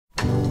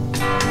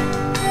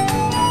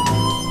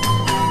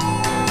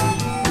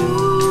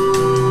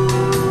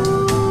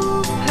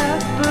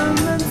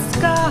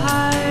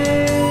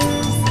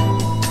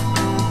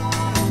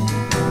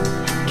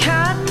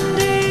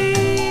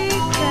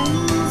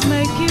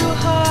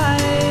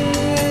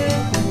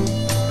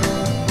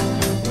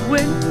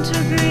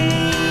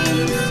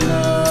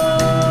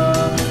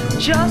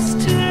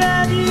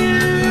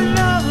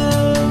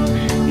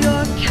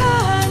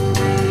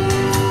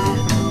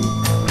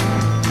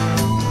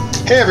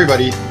Hey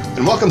everybody,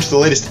 and welcome to the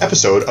latest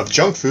episode of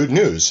Junk Food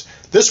News,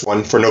 this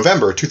one for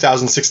November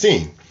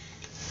 2016.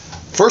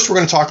 First, we're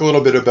going to talk a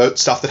little bit about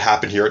stuff that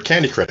happened here at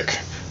Candy Critic.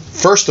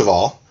 First of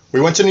all, we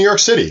went to New York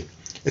City.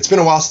 It's been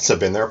a while since I've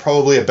been there,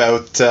 probably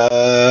about, it's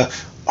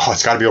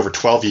got to be over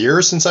 12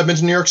 years since I've been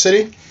to New York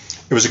City.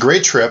 It was a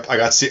great trip. I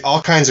got to see all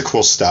kinds of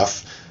cool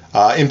stuff.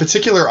 In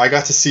particular, I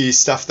got to see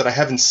stuff that I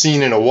haven't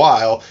seen in a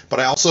while, but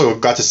I also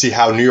got to see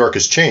how New York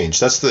has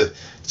changed. It's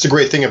a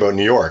great thing about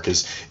New York,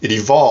 is it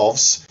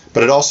evolves,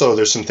 but it also,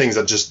 there's some things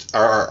that just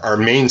are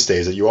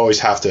mainstays that you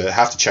always have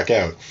to check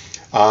out.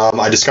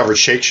 I discovered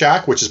Shake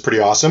Shack, which is pretty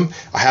awesome.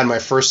 I had my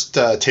first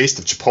taste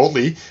of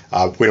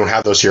Chipotle. We don't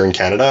have those here in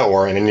Canada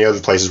or in any other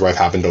places where I've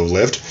happened to have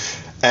lived.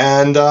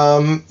 And,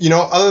 other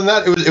than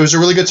that, it was a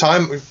really good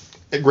time.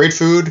 Great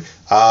food.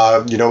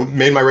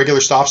 Made my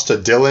regular stops to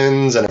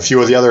Dillon's and a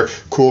few of the other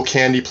cool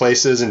candy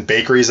places and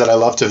bakeries that I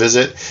love to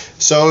visit.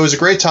 So it was a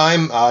great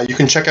time. You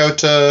can check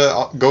out,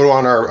 go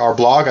on our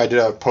blog. I did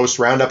a post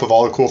roundup of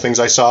all the cool things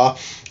I saw.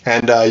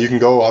 And you can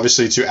go,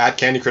 obviously, to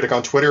 @CandyCritic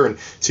on Twitter and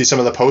see some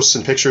of the posts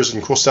and pictures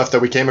and cool stuff that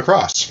we came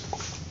across.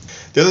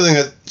 The other thing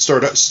that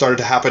started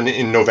to happen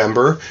in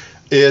November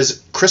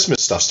is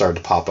Christmas stuff started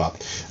to pop up.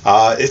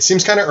 It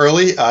seems kind of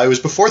early. It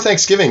was before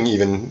Thanksgiving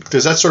even,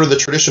 because that's sort of the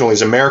traditional,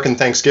 is American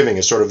Thanksgiving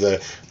is sort of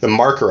the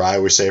marker, I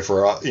always say,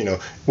 for,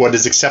 what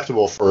is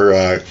acceptable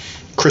for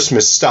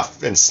Christmas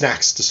stuff and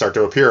snacks to start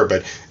to appear.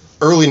 But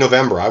early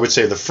November, I would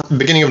say the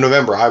beginning of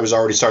November, I was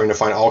already starting to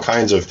find all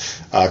kinds of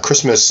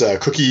Christmas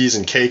cookies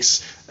and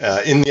cakes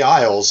in the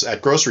aisles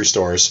at grocery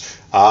stores.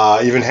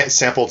 Even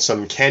sampled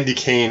some candy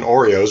cane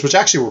Oreos, which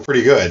actually were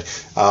pretty good,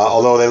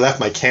 although they left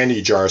my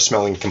candy jar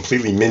smelling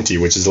completely minty,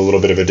 which is a little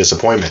bit of a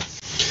disappointment.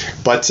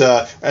 But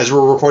as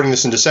we're recording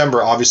this in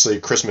December, obviously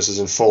Christmas is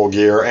in full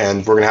gear, and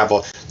we're going to have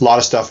a lot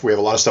of stuff. We have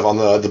a lot of stuff on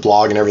the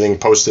blog and everything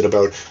posted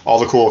about all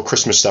the cool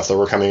Christmas stuff that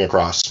we're coming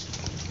across.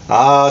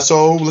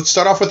 So let's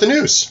start off with the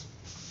news.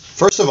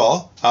 First of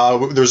all,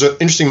 there was an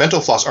interesting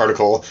Mental Floss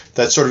article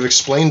that sort of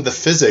explained the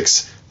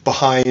physics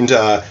behind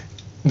the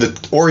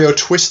Oreo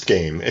twist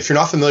game. If you're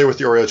not familiar with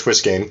the Oreo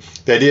twist game,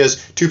 the idea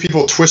is two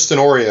people twist an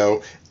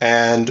Oreo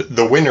and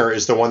the winner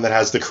is the one that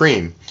has the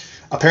cream.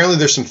 Apparently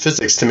there's some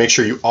physics to make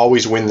sure you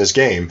always win this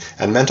game,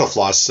 and Mental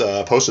Floss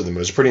posted them. It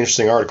was a pretty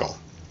interesting article.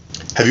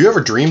 Have you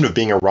ever dreamed of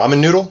being a ramen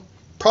noodle?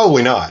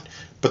 Probably not,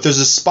 but there's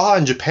a spa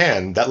in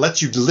Japan that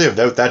lets you live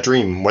out that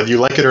dream, whether you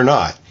like it or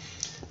not.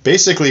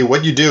 Basically,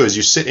 what you do is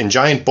you sit in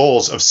giant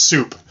bowls of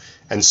soup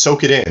and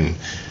soak it in.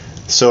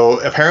 So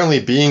apparently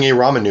being a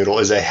ramen noodle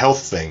is a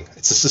health thing.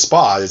 It's a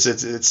spa.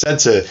 It's said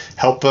to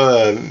help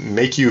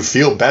make you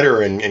feel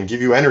better and give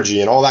you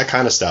energy and all that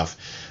kind of stuff.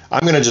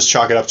 I'm going to just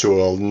chalk it up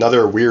to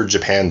another weird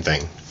Japan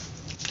thing.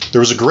 There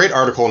was a great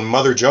article in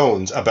Mother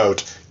Jones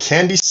about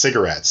candy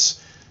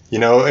cigarettes. It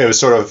was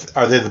sort of,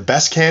 are they the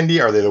best candy?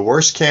 Are they the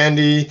worst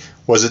candy?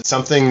 Was it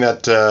something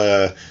that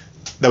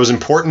was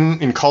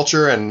important in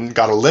culture and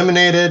got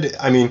eliminated?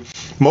 I mean,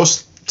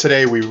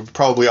 today we would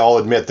probably all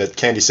admit that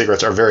candy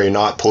cigarettes are very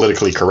not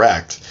politically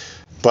correct.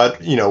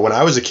 But, when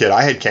I was a kid,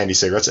 I had candy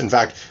cigarettes. In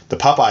fact, the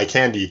Popeye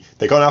candy,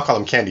 they now call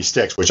them candy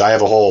sticks, which I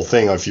have a whole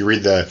thing. If you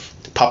read the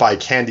Popeye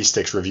candy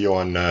sticks review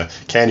on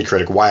Candy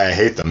Critic, why I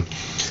hate them.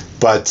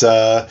 But,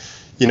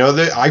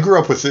 I grew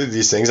up with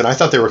these things and I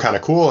thought they were kind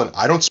of cool, and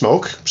I don't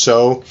smoke.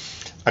 So,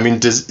 I mean,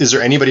 is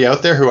there anybody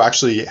out there who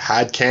actually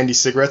had candy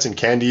cigarettes and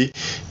candy,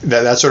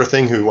 that sort of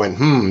thing, who went,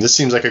 this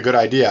seems like a good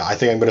idea. I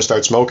think I'm going to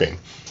start smoking.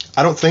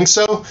 I don't think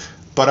so,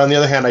 but on the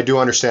other hand, I do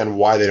understand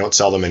why they don't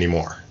sell them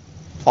anymore.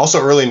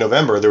 Also, early in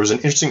November, there was an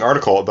interesting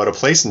article about a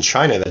place in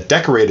China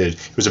it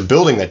was a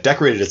building that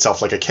decorated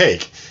itself like a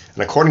cake.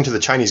 And according to the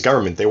Chinese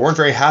government, they weren't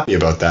very happy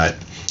about that.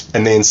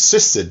 And they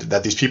insisted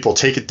that these people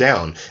take it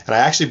down. And I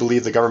actually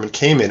believe the government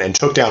came in and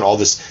took down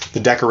the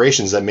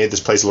decorations that made this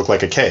place look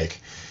like a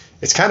cake.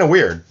 It's kind of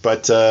weird,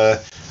 but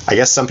I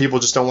guess some people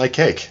just don't like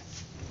cake.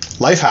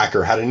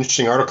 Lifehacker had an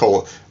interesting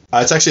article.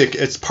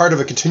 It's part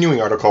of a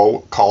continuing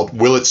article called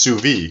Will It Sous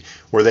Vide,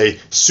 where they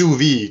sous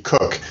vide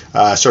cook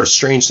sort of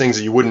strange things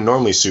that you wouldn't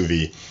normally sous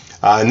vide.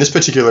 In this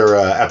particular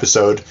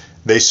episode,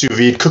 they sous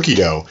vide cookie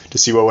dough to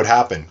see what would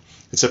happen.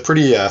 It's a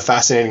pretty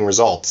fascinating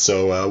result,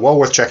 so well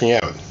worth checking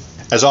out.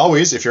 As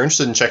always, if you're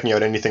interested in checking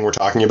out anything we're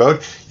talking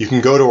about, you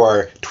can go to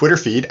our Twitter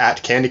feed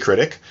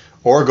 @CandyCritic,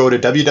 or go to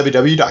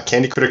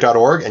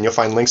www.candycritic.org and you'll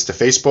find links to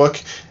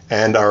Facebook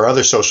and our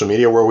other social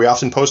media where we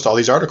often post all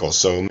these articles,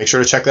 so make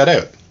sure to check that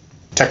out.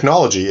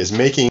 Technology is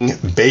making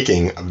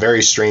baking a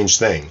very strange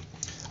thing.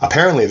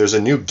 Apparently, there's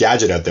a new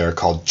gadget out there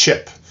called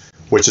Chip,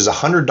 which is a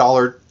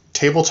 $100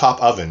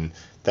 tabletop oven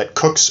that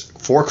cooks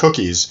 4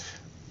 cookies,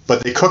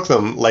 but they cook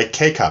them like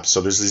K-Cups. So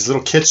there's these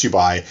little kits you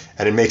buy,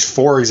 and it makes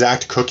 4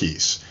 exact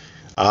cookies.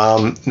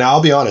 Now,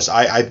 I'll be honest,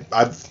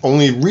 I've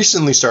only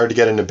recently started to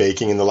get into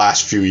baking in the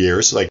last few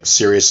years, like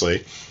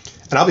seriously.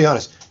 And I'll be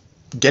honest,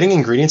 getting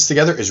ingredients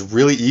together is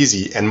really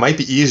easy and might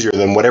be easier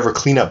than whatever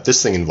cleanup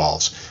this thing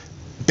involves.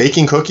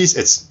 Baking cookies,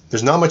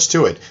 there's not much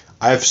to it.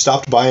 I've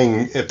stopped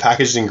buying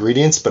packaged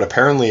ingredients, but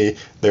apparently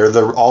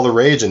they're all the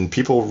rage, and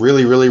people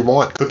really, really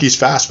want cookies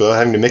fast without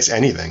having to mix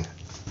anything.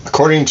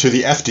 According to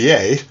the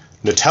FDA,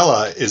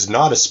 Nutella is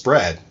not a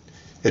spread.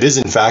 It is,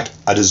 in fact,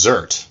 a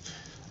dessert.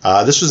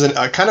 This was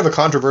a kind of a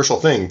controversial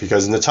thing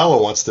because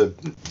Nutella wants to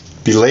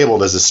be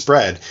labeled as a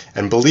spread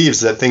and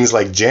believes that things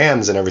like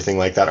jams and everything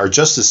like that are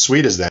just as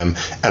sweet as them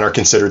and are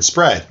considered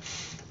spread.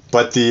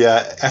 But the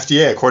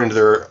FDA, according to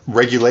their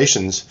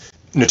regulations,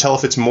 Nutella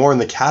fits more in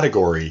the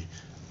category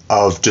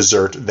of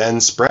dessert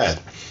than spread.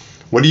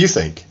 What do you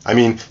think? I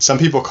mean, some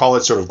people call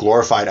it sort of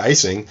glorified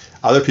icing.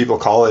 Other people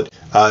call it,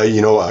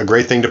 a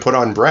great thing to put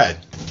on bread.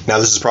 Now,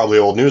 this is probably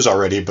old news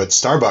already, but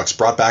Starbucks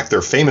brought back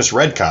their famous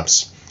red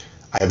cups.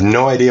 I have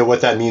no idea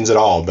what that means at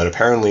all, but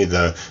apparently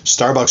the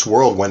Starbucks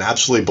world went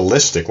absolutely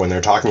ballistic when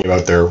they're talking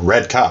about their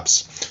red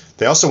cups.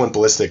 They also went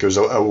ballistic, it was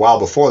a while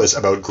before this,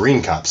 about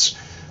green cups.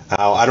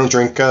 Now, I don't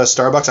drink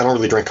Starbucks. I don't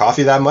really drink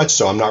coffee that much,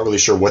 so I'm not really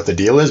sure what the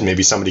deal is.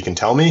 Maybe somebody can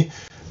tell me.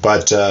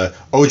 But,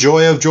 oh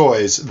joy of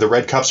joys, the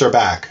red cups are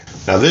back.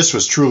 Now, this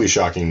was truly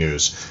shocking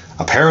news.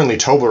 Apparently,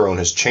 Toblerone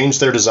has changed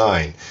their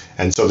design,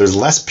 and so there's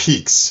less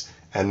peaks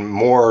and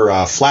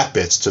more flat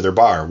bits to their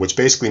bar, which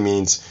basically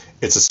means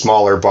it's a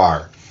smaller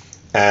bar.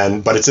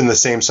 But it's in the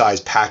same size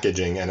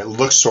packaging, and it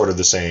looks sort of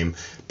the same.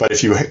 But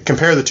if you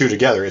compare the two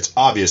together, it's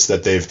obvious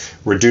that they've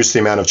reduced the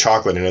amount of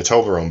chocolate in a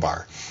Toblerone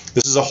bar.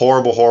 This is a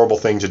horrible, horrible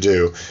thing to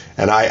do,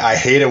 and I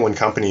hate it when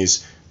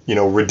companies,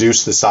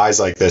 reduce the size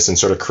like this and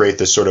sort of create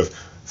this sort of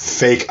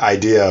fake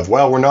idea of,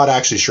 well, we're not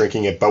actually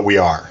shrinking it, but we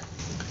are.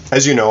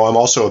 As you know, I'm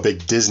also a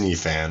big Disney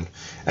fan,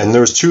 and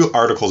there's 2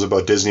 articles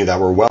about Disney that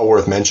were well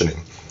worth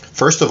mentioning.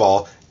 First of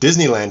all,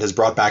 Disneyland has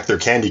brought back their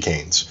candy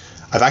canes.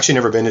 I've actually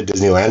never been to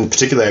Disneyland,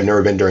 particularly I've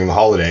never been during the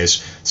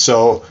holidays,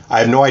 so I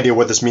have no idea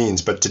what this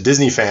means, but to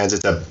Disney fans,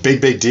 it's a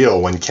big, big deal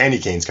when candy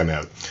canes come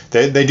out.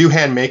 They do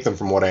hand make them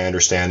from what I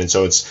understand, and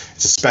so it's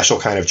a special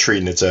kind of treat,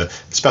 and it's a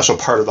special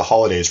part of the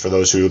holidays for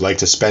those who like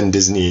to spend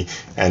Disney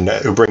and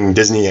who bring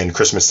Disney and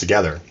Christmas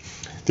together.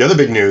 The other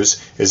big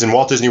news is in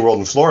Walt Disney World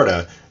in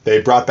Florida, they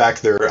brought back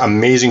their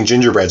amazing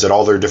gingerbreads at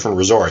all their different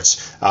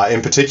resorts.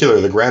 In particular,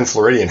 the Grand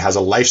Floridian has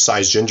a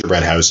life-size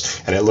gingerbread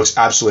house, and it looks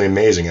absolutely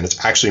amazing, and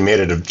it's actually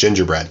made out of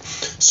gingerbread.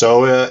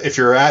 So if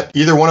you're at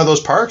either one of those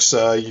parks,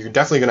 you're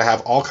definitely going to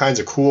have all kinds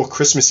of cool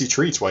Christmassy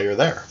treats while you're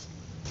there.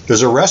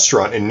 There's a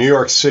restaurant in New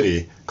York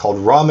City called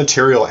Raw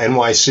Material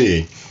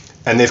NYC,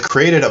 and they've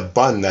created a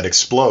bun that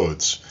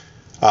explodes.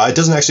 It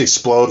doesn't actually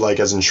explode like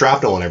as in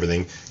shrapnel and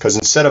everything, because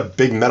instead of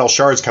big metal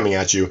shards coming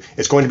at you,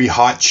 it's going to be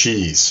hot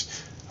cheese.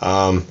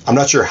 I'm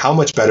not sure how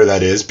much better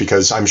that is,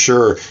 because I'm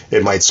sure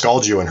it might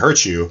scald you and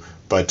hurt you,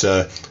 but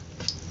the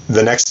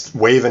next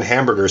wave in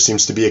hamburgers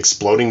seems to be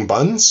exploding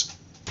buns.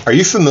 Are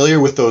you familiar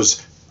with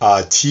those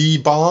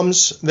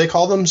T-bombs, they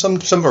call them? Some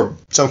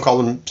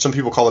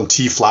people call them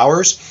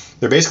T-flowers.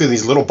 They're basically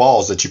these little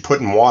balls that you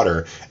put in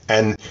water,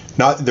 and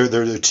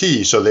they're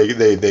tea, so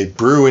they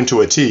brew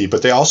into a tea,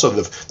 but they also,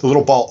 the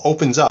little ball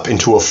opens up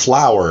into a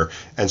flower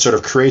and sort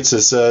of creates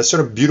this sort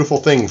of beautiful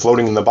thing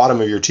floating in the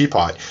bottom of your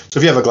teapot. So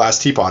if you have a glass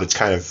teapot, it's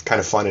kind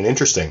of fun and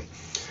interesting.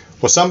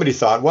 Well, somebody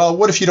thought, well,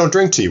 what if you don't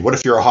drink tea? What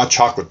if you're a hot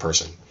chocolate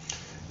person?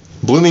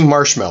 Blooming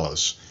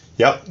marshmallows.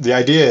 Yep, the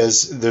idea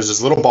is there's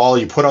this little ball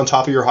you put on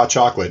top of your hot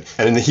chocolate,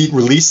 and then the heat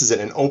releases it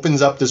and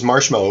opens up this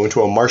marshmallow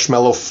into a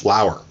marshmallow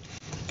flower.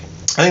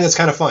 I think that's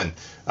kind of fun.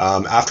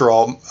 After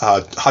all,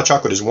 hot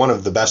chocolate is one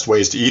of the best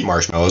ways to eat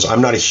marshmallows.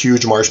 I'm not a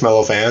huge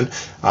marshmallow fan.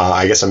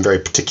 I guess I'm very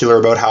particular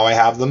about how I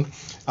have them.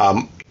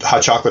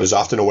 Hot chocolate is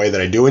often a way that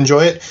I do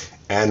enjoy it,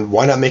 and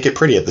why not make it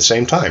pretty at the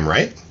same time,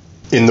 right?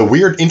 In the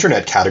weird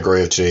internet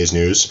category of today's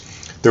news,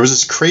 there was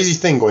this crazy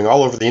thing going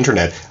all over the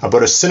internet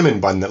about a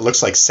cinnamon bun that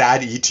looks like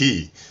Sad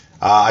E.T.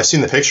 I've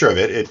seen the picture of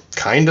it. It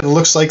kind of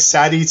looks like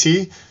Sad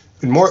E.T.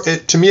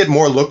 To me, it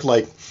more looked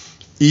like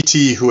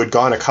E.T. who had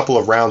gone a couple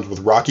of rounds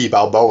with Rocky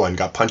Balboa and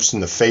got punched in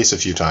the face a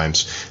few times.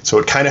 So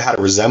it kind of had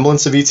a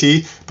resemblance of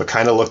E.T., but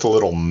kind of looked a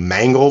little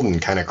mangled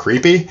and kind of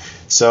creepy.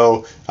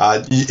 So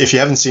if you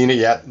haven't seen it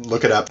yet,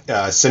 look it up.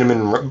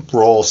 Cinnamon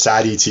roll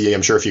Sad E.T.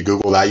 I'm sure if you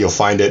Google that, you'll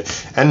find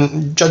it.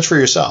 And judge for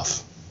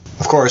yourself.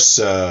 Of course,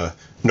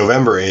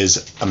 November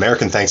is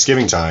American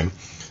Thanksgiving time.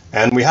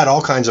 And we had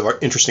all kinds of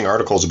interesting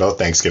articles about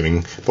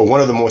Thanksgiving, but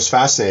one of the most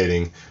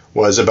fascinating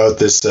was about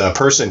this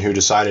person who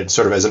decided,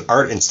 sort of as an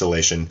art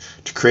installation,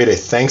 to create a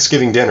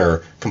Thanksgiving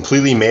dinner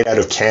completely made out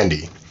of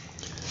candy.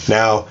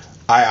 Now,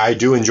 I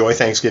do enjoy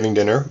Thanksgiving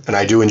dinner, and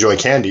I do enjoy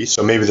candy,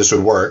 so maybe this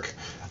would work.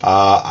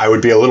 I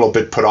would be a little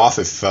bit put off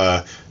if,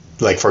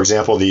 like, for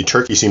example, the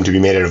turkey seemed to be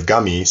made out of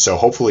gummy, so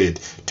hopefully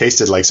it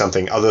tasted like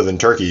something other than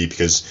turkey,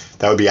 because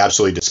that would be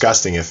absolutely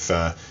disgusting if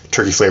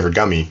turkey-flavored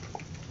gummy.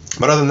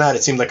 But other than that,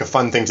 it seemed like a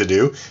fun thing to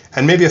do,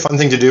 and maybe a fun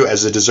thing to do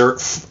as a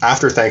dessert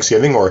after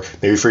Thanksgiving, or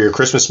maybe for your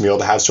Christmas meal,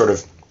 to have sort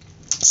of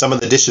some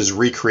of the dishes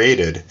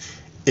recreated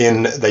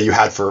that you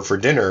had for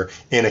dinner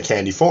in a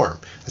candy form.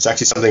 It's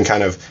actually something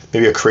kind of,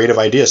 maybe a creative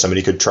idea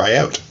somebody could try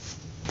out.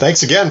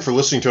 Thanks again for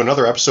listening to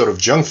another episode of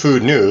Junk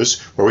Food News,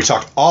 where we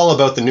talked all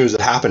about the news that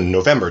happened in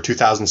November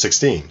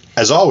 2016.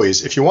 As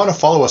always, if you want to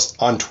follow us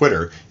on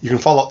Twitter, you can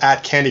follow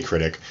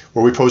 @CandyCritic,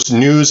 where we post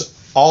news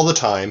all the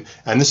time,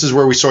 and this is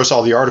where we source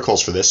all the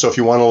articles for this. So if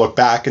you want to look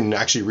back and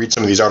actually read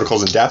some of these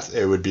articles in depth,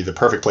 it would be the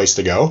perfect place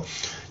to go.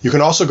 You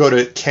can also go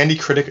to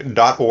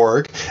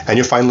candycritic.org, and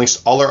you'll find links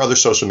to all our other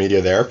social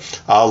media there.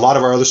 A lot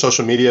of our other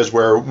social media is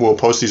where we'll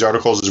post these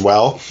articles as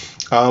well.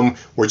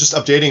 We're just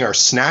updating our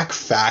snack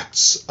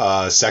facts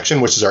section,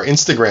 which is our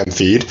Instagram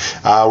feed.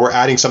 We're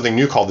adding something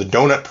new called the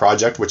Donut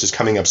Project, which is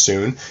coming up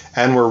soon,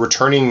 and we're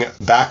returning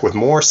back with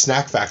more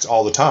snack facts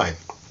all the time.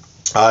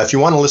 If you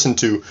want to listen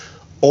to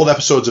old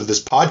episodes of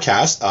this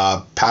podcast,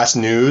 past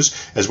news,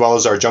 as well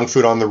as our Junk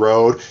Food on the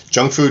Road,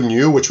 Junk Food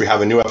New, which we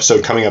have a new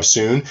episode coming up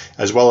soon,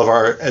 as well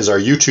as our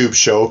YouTube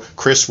show,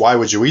 Chris, Why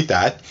Would You Eat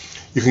That?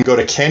 You can go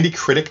to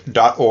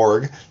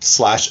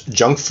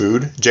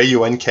candycritic.org/junkfood,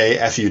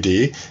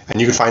 JUNKFUD,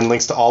 and you can find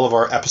links to all of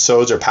our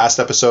episodes, our past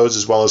episodes,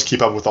 as well as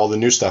keep up with all the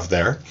new stuff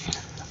there.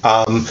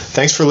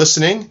 Thanks for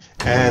listening,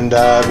 and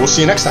we'll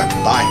see you next time.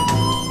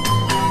 Bye.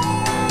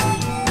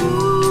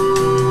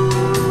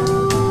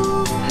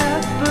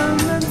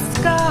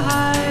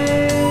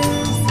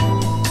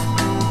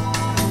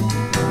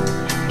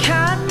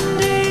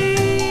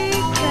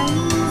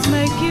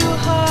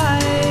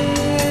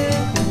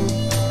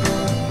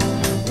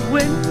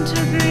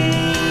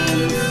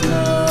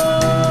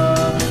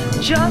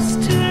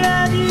 Just to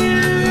let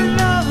you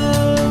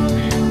know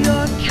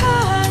you're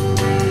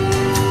candy.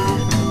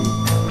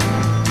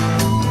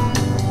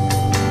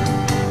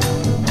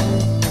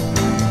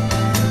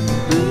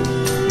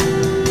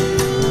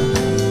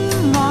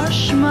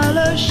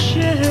 Marshmallow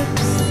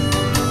ships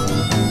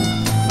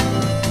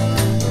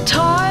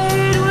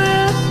tied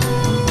with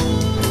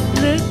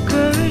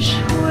licorice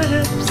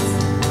whips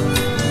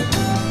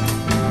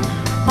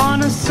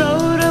on a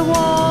soda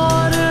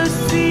water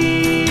sea.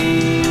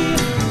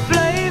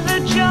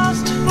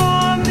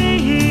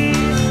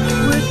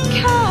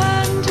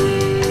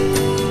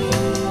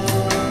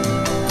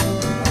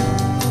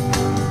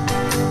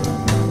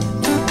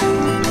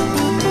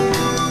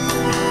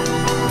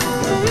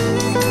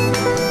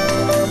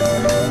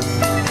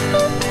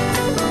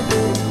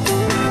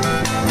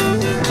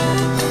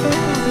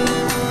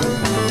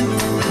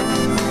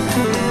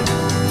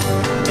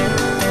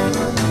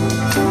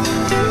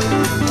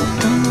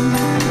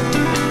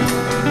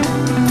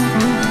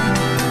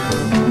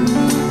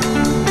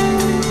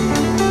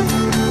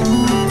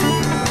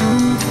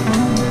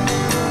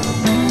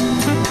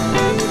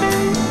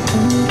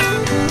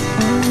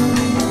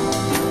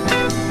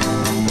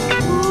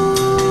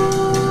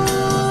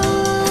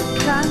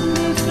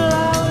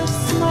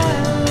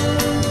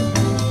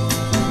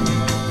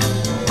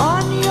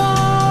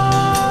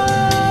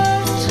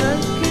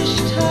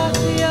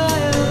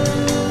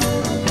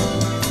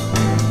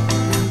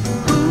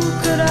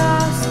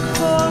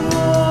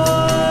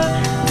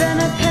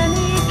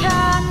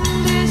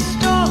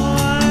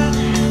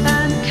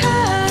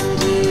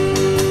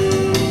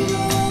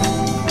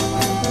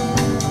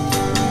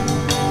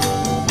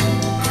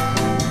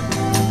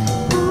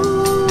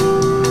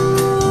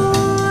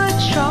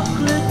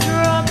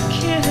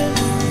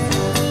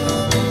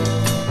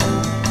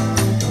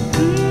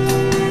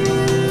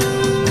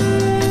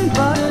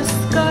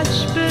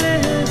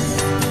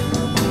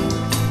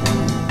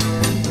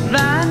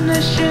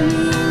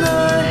 Vanishing